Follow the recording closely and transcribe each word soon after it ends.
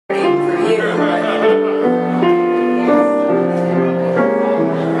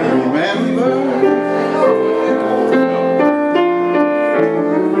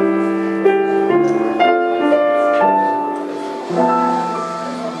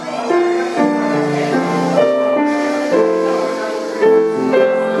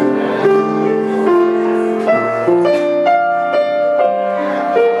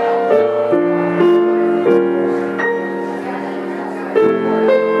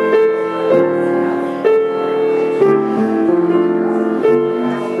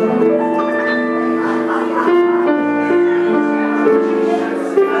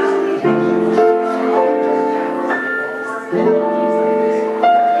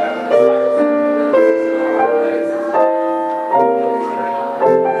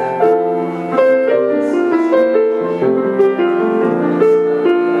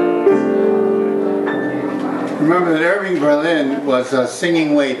Remember that Irving Berlin was a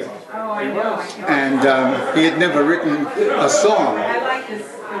singing waiter, and he had never written a song.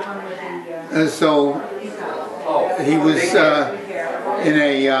 And so he was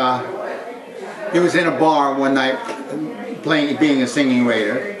in a bar one night, being a singing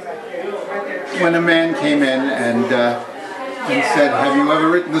waiter, when a man came in and said, "Have you ever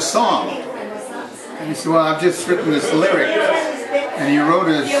written a song?" And he said, "Well, I've just written this lyric." And he wrote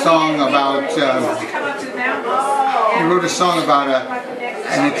a song about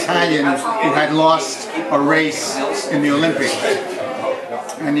an Italian who had lost a race in the Olympics.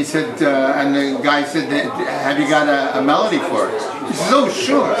 And he said, and the guy said, "Have you got a melody for it?" He says, "Oh,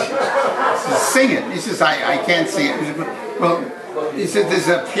 sure." He says, "Sing it." He says, I can't sing it." He said, "Well," he said, "there's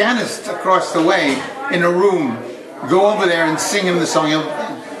a pianist across the way in a room. Go over there and sing him the song."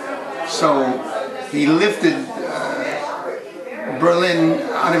 So he lifted Berlin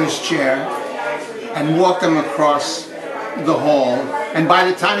out of his chair and walked him across the hall. And by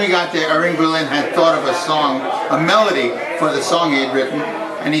the time he got there, Irving Berlin had thought of a song, a melody for the song he had written,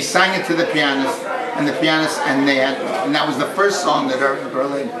 and he sang it to the pianist, and that was the first song that Irving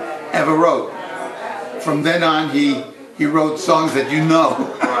Berlin ever wrote. From then on, he wrote songs that you know.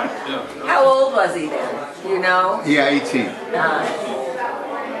 How old was he then? You know? Yeah, 18.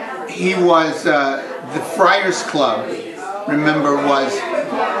 He was the Friars Club. Remember, was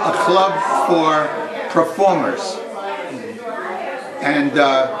a club for performers, and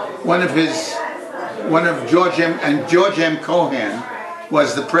George M. Cohan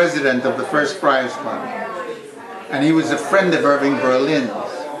was the president of the first Friars Club, and he was a friend of Irving Berlin's,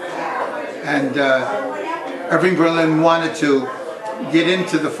 and Irving Berlin wanted to get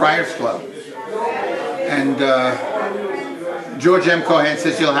into the Friars Club, and George M. Cohan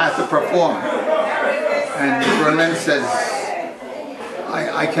says, "You'll have to perform," and Berlin says,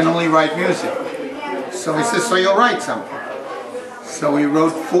 I can only write music. So he says, "So you'll write something." So he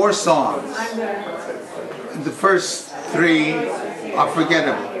wrote 4 songs. The first 3 are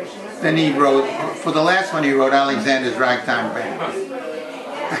forgettable. Then he wrote, for the last one he wrote Alexander's Ragtime Band.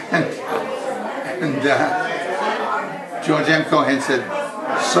 and George M. Cohan said,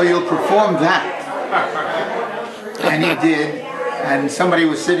 "So you'll perform that?" And he did. And somebody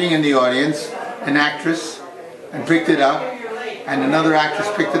was sitting in the audience, an actress, and picked it up. And another actress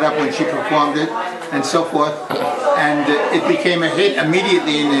picked it up when she performed it, and so forth. And it became a hit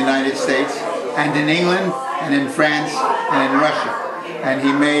immediately in the United States, and in England, and in France, and in Russia. And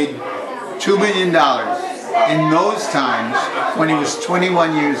he made $2 million in those times when he was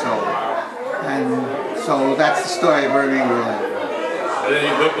 21 years old. And so that's the story of Irving Berlin. And then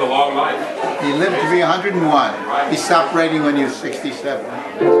he lived a long life. He lived to be 101. He stopped writing when he was 67.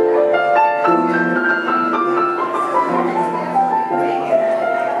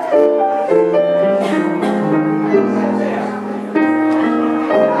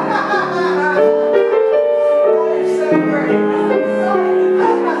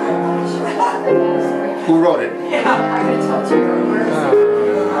 Who wrote it?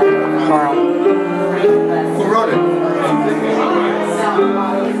 Carl. Who wrote it?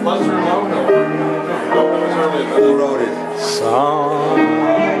 Who wrote it?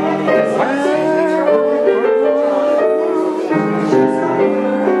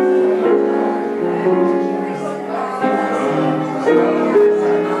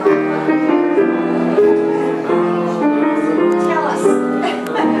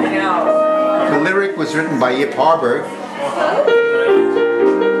 The lyric was written by Yip Harburg.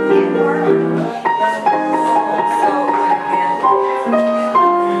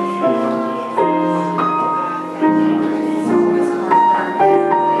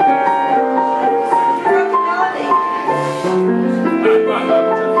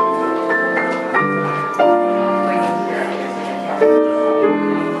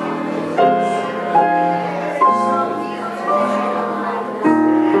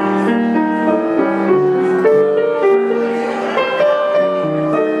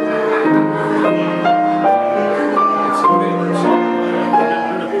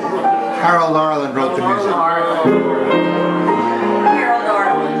 Harold Arlen wrote the music. Harold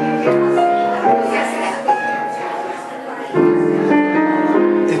Arlen.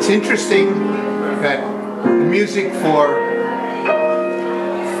 It's interesting that the music for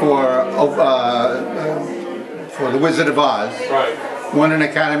The Wizard of Oz won an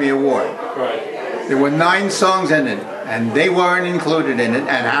Academy Award. There were 9 songs in it, and they weren't included in it,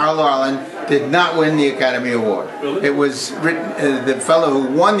 and Harold Arlen did not win the Academy Award. It was written, the fellow who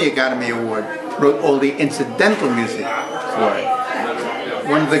won the Academy Award wrote all the incidental music for it.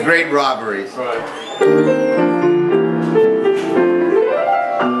 One of the great robberies.